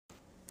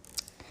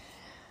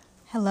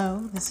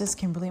Hello, this is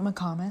Kimberly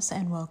McComas,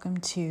 and welcome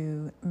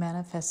to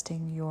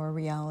Manifesting Your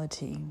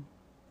Reality,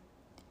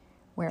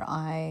 where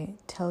I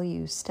tell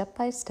you step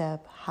by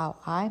step how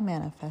I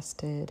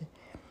manifested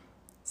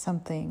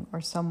something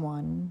or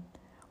someone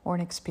or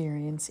an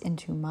experience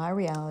into my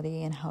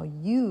reality and how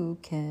you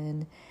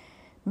can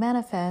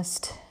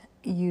manifest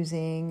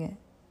using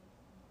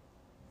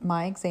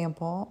my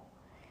example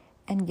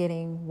and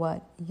getting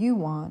what you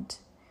want,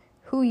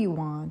 who you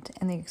want,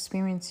 and the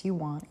experience you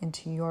want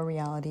into your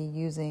reality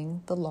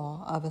using the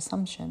law of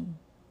assumption.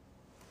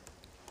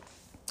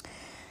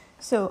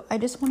 So I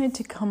just wanted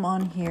to come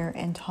on here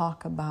and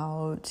talk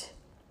about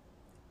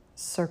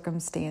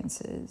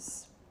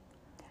circumstances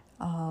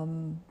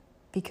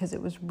because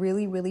it was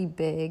really, really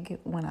big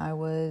when I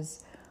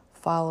was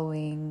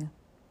following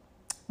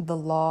the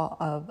law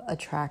of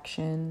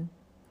attraction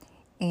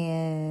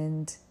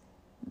and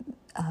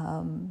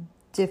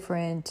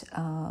different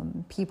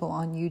people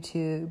on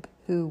YouTube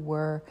who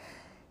were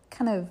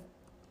kind of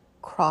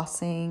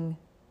crossing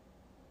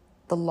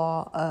the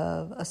law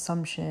of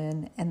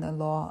assumption and the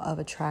law of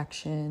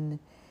attraction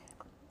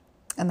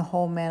and the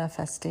whole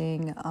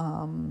manifesting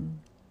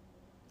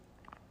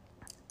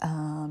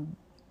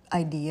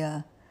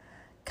idea,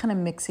 kind of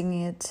mixing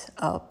it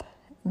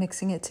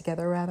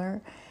together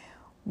rather.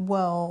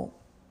 Well,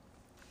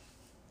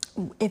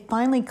 it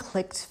finally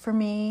clicked for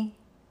me.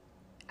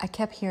 I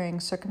kept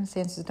hearing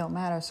circumstances don't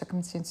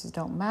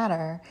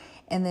matter.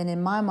 And then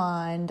in my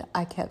mind,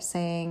 I kept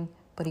saying,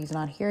 but he's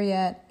not here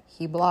yet.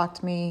 He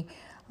blocked me.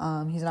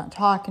 He's not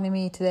talking to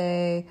me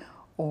today.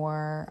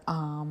 Or,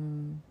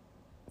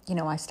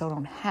 I still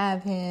don't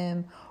have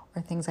him,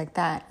 or things like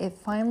that. It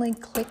finally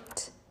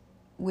clicked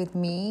with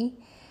me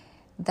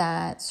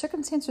that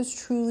circumstances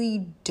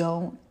truly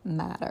don't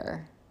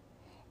matter.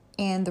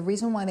 And the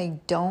reason why they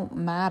don't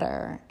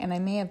matter, and I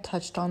may have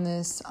touched on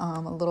this a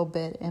little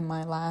bit in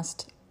my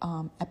last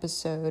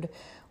episode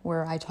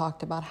where I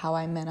talked about how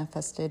I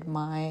manifested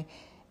my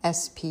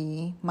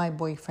SP, my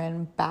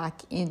boyfriend,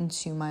 back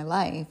into my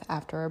life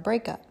after a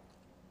breakup.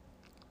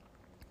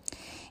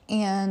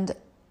 And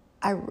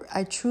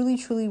I truly,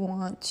 truly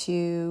want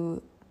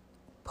to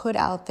put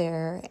out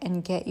there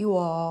and get you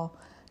all,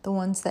 the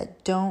ones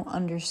that don't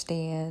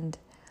understand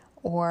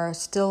or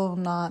still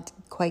not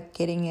quite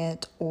getting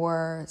it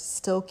or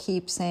still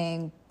keep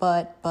saying,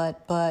 but,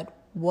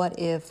 what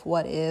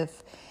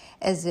if,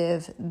 as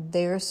if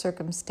their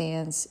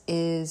circumstance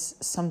is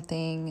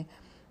something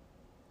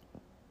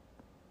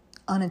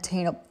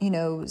unattainable,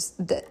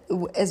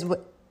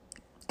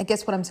 I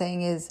guess what I'm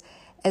saying is,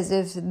 as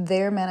if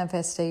their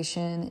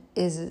manifestation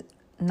is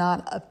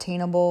not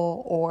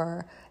obtainable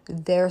or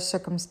their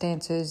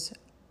circumstances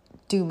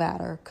do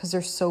matter because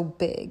they're so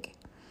big.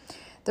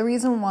 The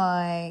reason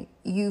why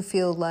you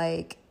feel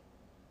like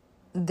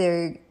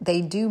they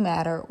do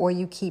matter or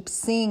you keep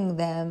seeing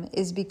them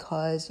is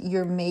because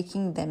you're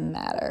making them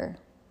matter.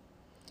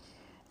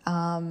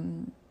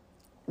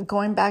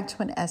 Going back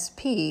to an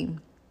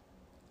SP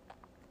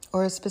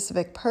or a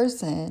specific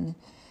person,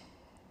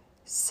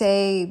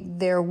 say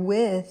they're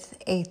with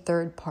a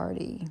third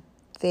party.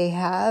 They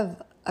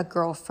have a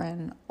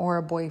girlfriend or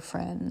a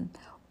boyfriend,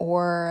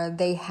 or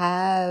they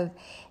have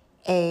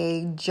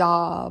a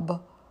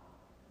job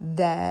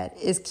that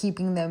is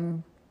keeping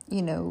them,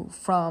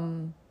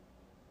 from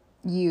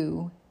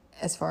you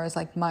as far as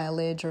like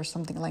mileage or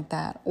something like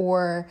that.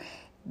 Or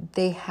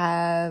they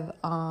have,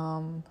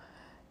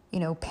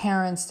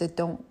 parents that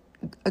don't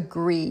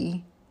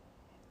agree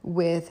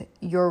with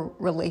your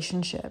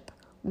relationship.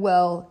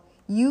 Well,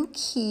 you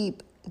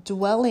keep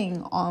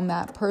dwelling on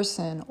that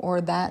person or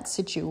that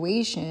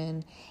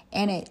situation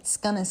and it's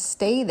going to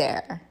stay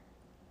there.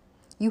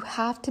 You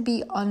have to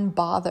be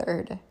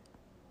unbothered.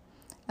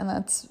 And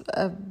that's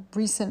a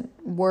recent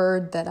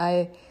word that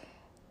I've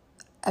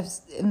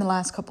in the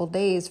last couple of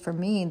days for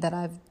me that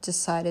I've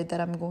decided that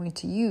I'm going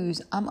to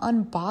use. I'm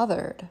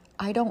unbothered.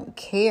 I don't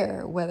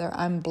care whether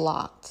I'm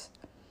blocked.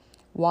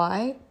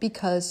 Why?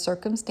 Because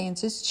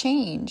circumstances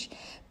change.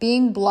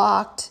 Being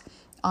blocked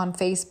on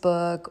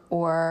Facebook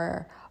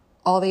or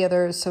all the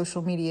other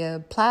social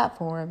media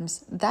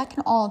platforms, that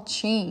can all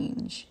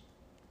change.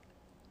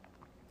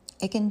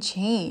 It can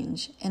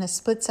change in a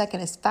split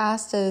second. As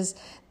fast as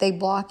they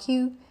block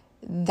you,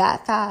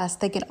 that fast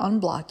they can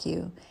unblock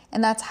you.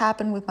 And that's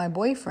happened with my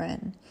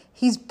boyfriend.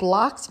 He's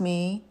blocked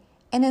me,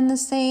 and in the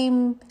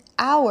same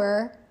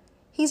hour,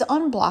 he's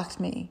unblocked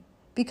me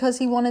because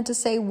he wanted to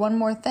say one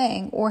more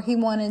thing or he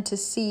wanted to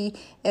see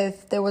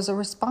if there was a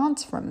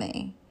response from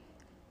me.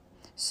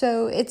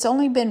 So it's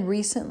only been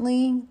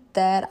recently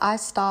that I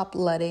stopped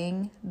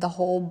letting the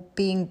whole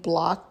being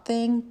blocked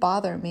thing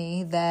bother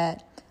me,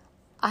 that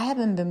I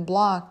haven't been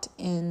blocked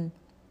in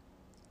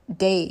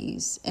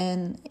days.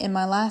 And in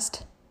my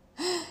last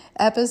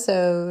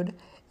episode,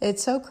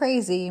 it's so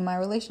crazy. My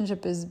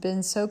relationship has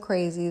been so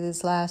crazy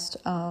this last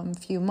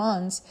few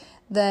months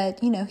that,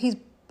 he's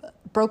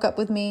broke up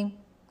with me,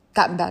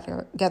 gotten back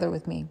together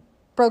with me,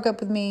 broke up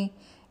with me,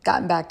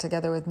 gotten back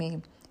together with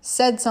me,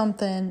 said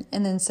something,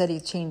 and then said he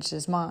changed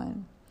his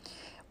mind.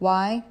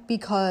 Why?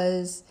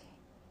 Because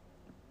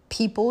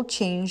People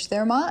change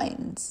their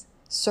minds.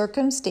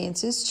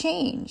 Circumstances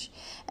change.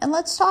 And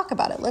let's talk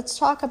about it. Let's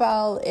talk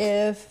about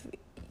if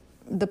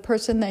the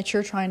person that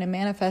you're trying to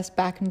manifest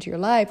back into your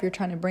life, you're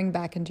trying to bring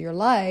back into your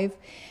life,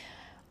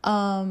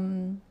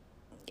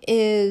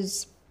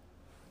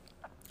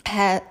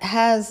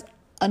 has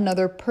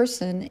another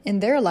person in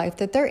their life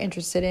that they're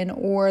interested in,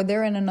 or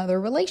they're in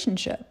another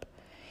relationship.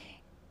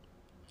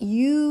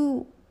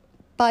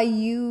 By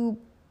you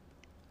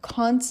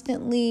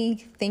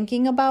constantly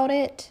thinking about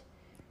it,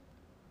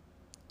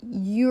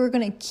 you're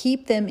going to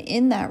keep them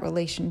in that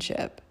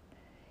relationship.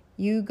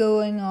 You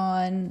going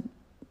on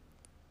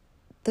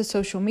the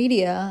social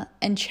media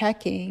and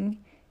checking,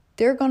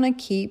 they're going to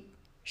keep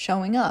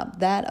showing up.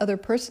 That other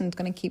person's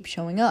going to keep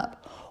showing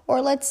up. Or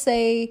let's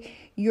say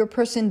your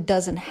person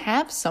doesn't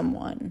have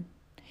someone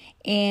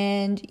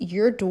and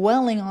you're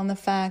dwelling on the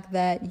fact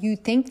that you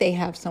think they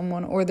have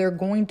someone or they're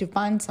going to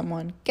find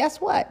someone. Guess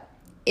what?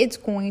 It's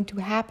going to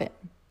happen.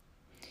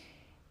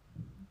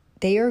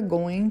 They are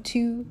going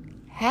to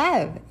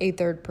have a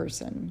third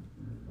person.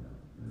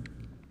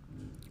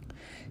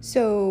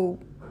 So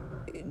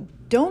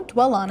don't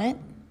dwell on it.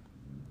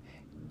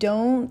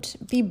 Don't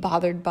be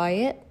bothered by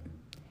it.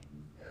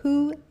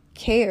 Who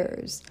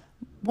cares?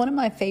 One of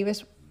my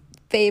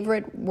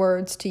favorite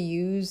words to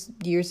use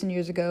years and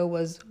years ago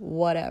was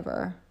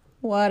whatever.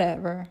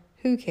 Whatever.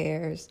 Who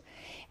cares?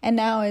 And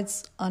now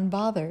it's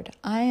unbothered.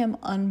 I am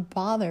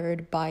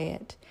unbothered by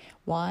it.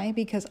 Why?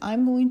 Because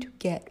I'm going to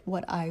get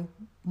what I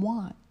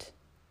want.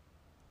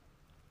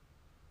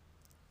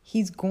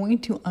 He's going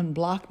to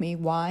unblock me.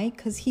 Why?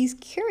 Because he's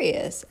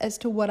curious as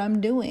to what I'm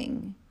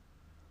doing.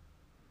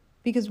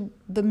 Because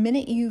the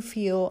minute you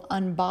feel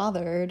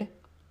unbothered,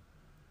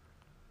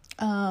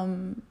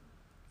 and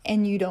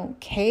you don't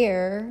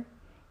care,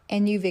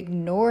 and you've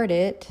ignored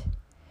it,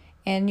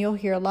 and you'll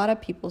hear a lot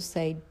of people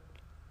say,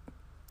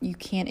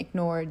 don't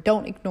ignore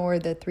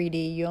the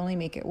 3D, you only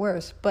make it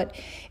worse. But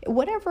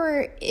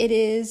whatever it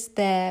is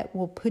that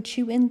will put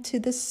you into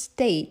the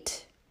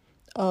state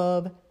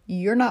of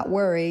you're not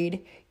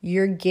worried,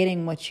 you're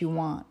getting what you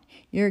want.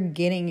 You're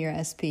getting your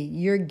SP,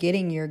 you're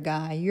getting your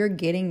guy, you're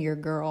getting your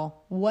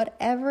girl.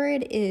 Whatever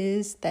it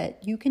is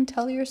that you can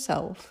tell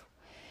yourself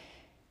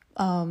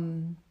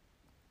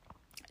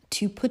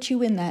to put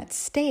you in that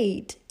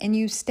state, and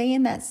you stay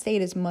in that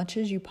state as much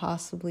as you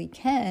possibly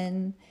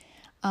can,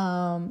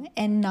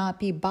 and not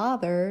be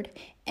bothered,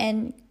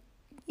 and,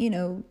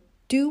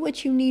 do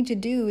what you need to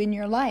do in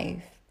your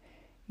life.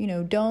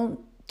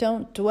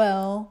 Don't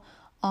dwell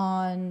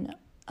on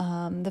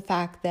the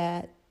fact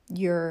that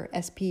your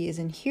SP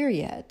isn't here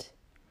yet.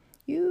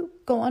 You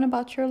go on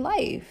about your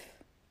life.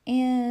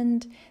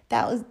 And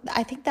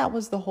I think that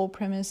was the whole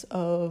premise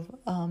of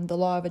the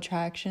law of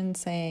attraction,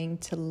 saying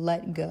to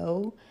let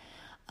go.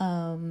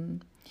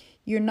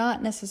 You're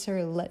not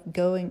necessarily let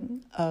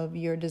going of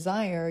your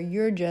desire.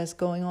 You're just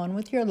going on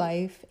with your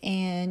life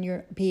and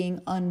you're being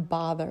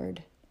unbothered.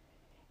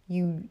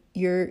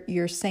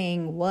 You're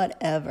saying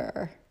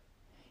whatever.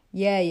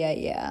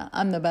 Yeah.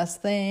 I'm the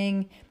best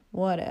thing,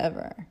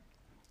 whatever.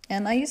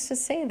 And I used to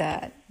say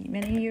that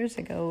many years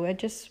ago. I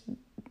just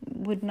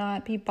would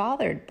not be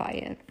bothered by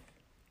it.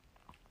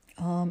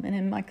 And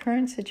in my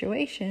current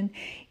situation,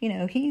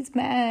 he's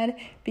mad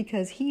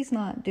because he's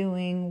not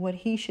doing what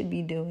he should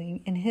be doing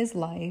in his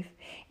life.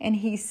 And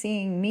he's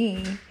seeing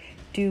me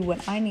do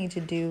what I need to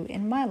do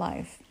in my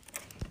life.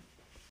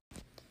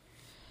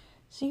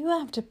 So you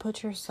have to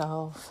put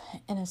yourself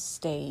in a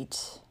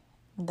state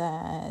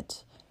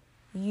that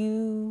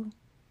you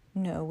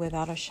know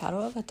without a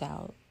shadow of a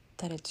doubt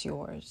that it's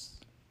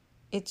yours.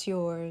 It's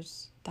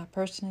yours. That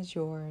person is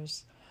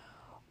yours.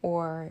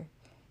 Or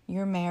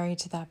you're married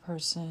to that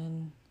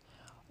person,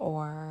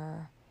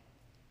 or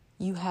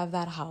you have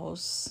that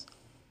house,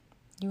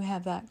 you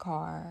have that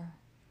car,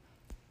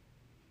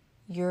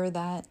 you're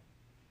that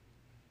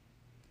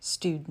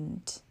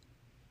student,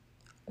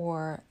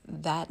 or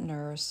that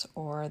nurse,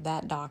 or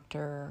that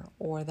doctor,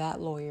 or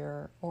that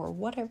lawyer, or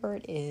whatever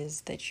it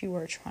is that you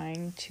are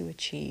trying to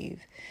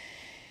achieve,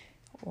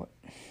 or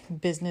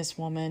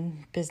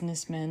businesswoman,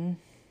 businessman.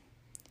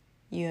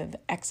 You have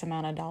X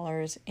amount of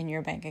dollars in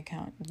your bank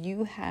account.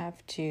 You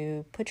have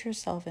to put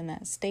yourself in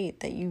that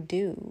state that you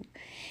do.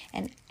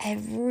 And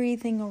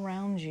everything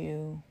around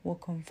you will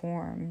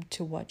conform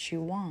to what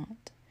you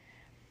want.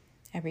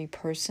 Every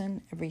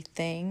person,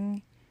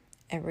 everything,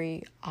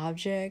 every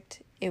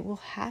object, it will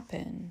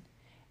happen.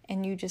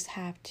 And you just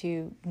have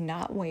to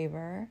not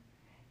waver,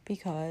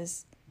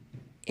 because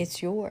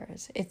it's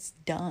yours. It's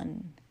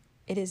done.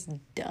 It is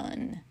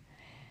done.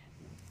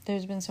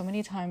 There's been so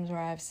many times where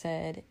I've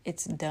said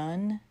it's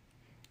done,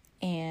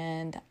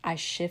 and I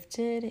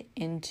shifted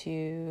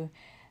into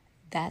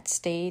that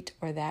state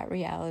or that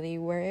reality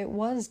where it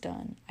was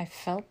done. I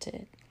felt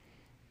it.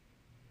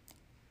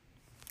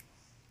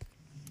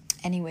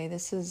 Anyway,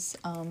 this is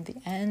the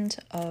end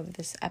of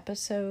this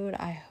episode.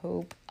 I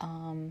hope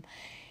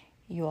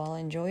you all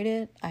enjoyed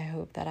it. I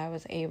hope that I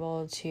was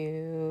able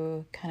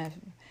to kind of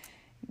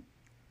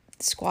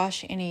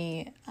squash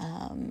any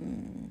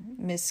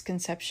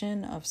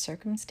misconception of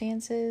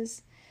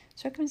circumstances.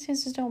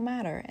 Circumstances don't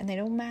matter, and they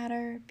don't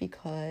matter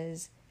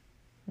because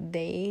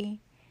they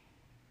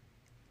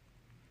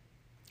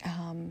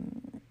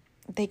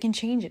can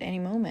change at any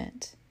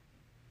moment.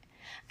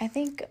 I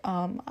think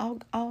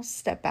I'll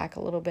step back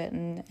a little bit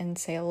and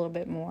say a little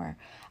bit more.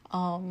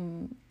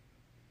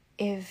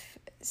 If,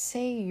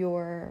 say,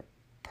 your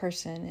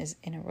person is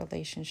in a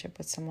relationship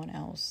with someone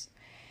else,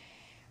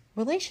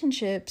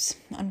 relationships,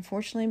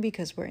 unfortunately,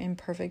 because we're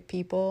imperfect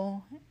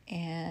people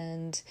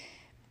and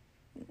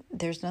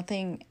there's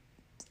nothing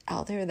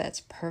out there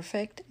that's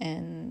perfect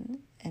and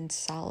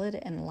solid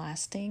and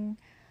lasting,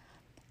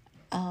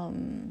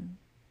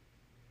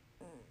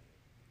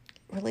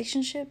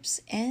 relationships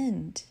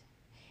end.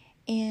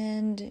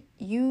 And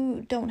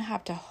you don't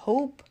have to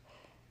hope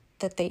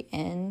that they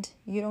end.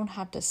 You don't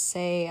have to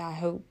say, I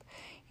hope,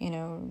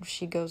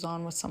 she goes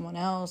on with someone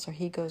else, or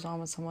he goes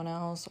on with someone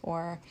else,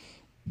 or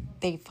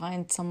they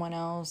find someone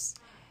else.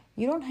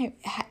 You don't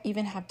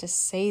even have to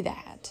say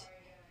that.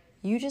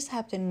 You just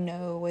have to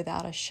know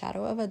without a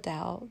shadow of a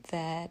doubt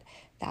that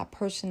that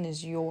person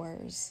is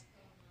yours.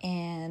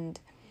 And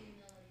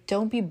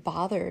don't be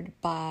bothered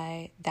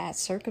by that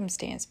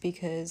circumstance,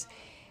 because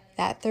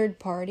that third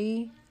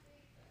party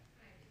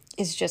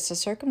is just a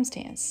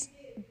circumstance.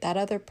 That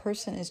other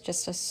person is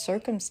just a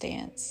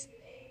circumstance.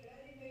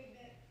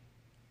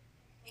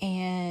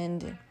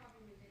 And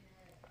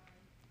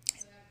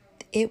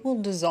it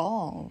will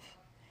dissolve.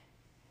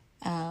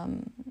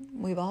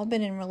 We've all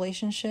been in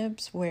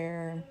relationships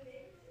where,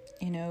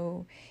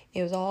 it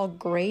was all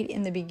great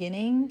in the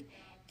beginning,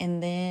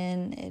 and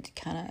then it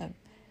kind of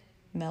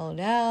mellowed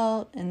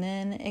out, and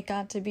then it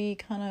got to be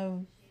kind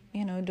of,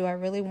 do I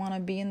really want to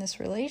be in this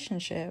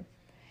relationship?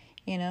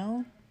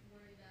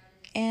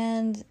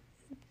 And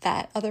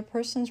that other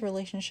person's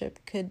relationship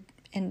could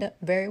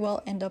very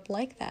well end up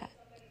like that.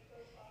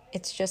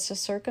 It's just a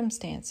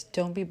circumstance.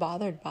 Don't be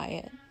bothered by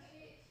it.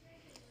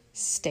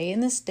 Stay in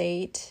the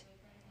state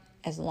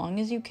as long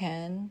as you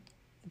can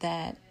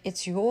that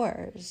it's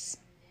yours,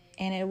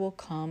 and it will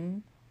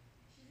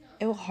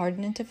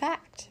harden into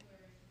fact.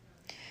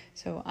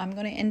 So I'm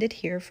going to end it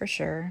here for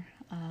sure.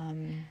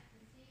 And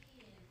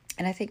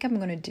I think I'm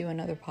going to do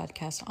another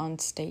podcast on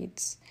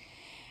states,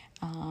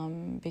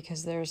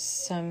 because there's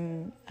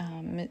some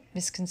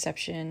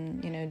misconception,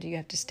 do you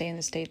have to stay in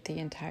the state the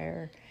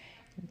entire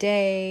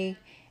day,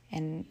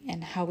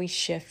 and how we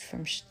shift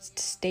from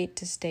state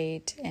to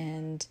state,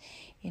 and,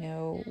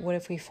 what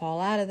if we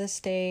fall out of the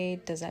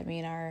state? Does that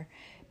mean our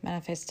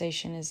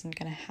manifestation isn't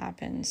going to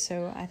happen?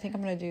 So I think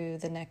I'm going to do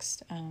the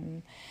next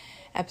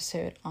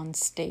episode on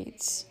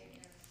states.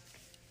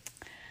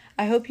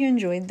 I hope you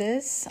enjoyed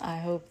this. I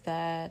hope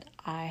that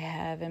I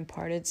have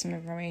imparted some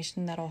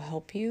information that'll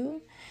help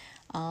you.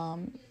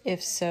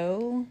 If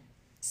so,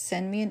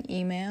 send me an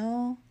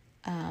email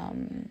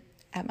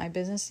at my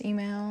business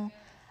email,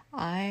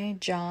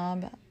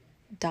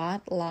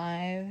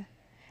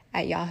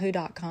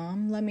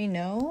 ijob.live@yahoo.com. Let me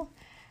know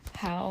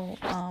how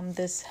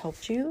this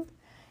helped you,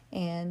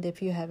 and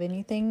if you have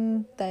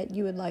anything that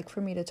you would like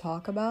for me to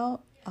talk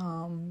about,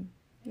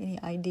 any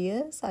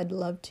ideas, I'd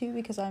love to,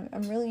 because I'm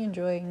really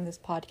enjoying this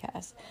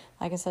podcast.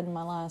 Like I said in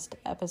my last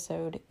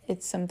episode,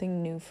 it's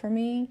something new for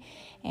me,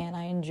 and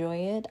I enjoy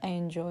it. I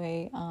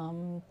enjoy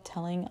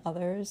telling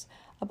others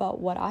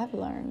about what I've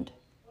learned.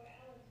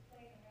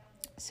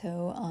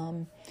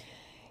 So,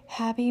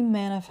 happy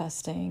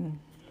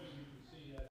manifesting.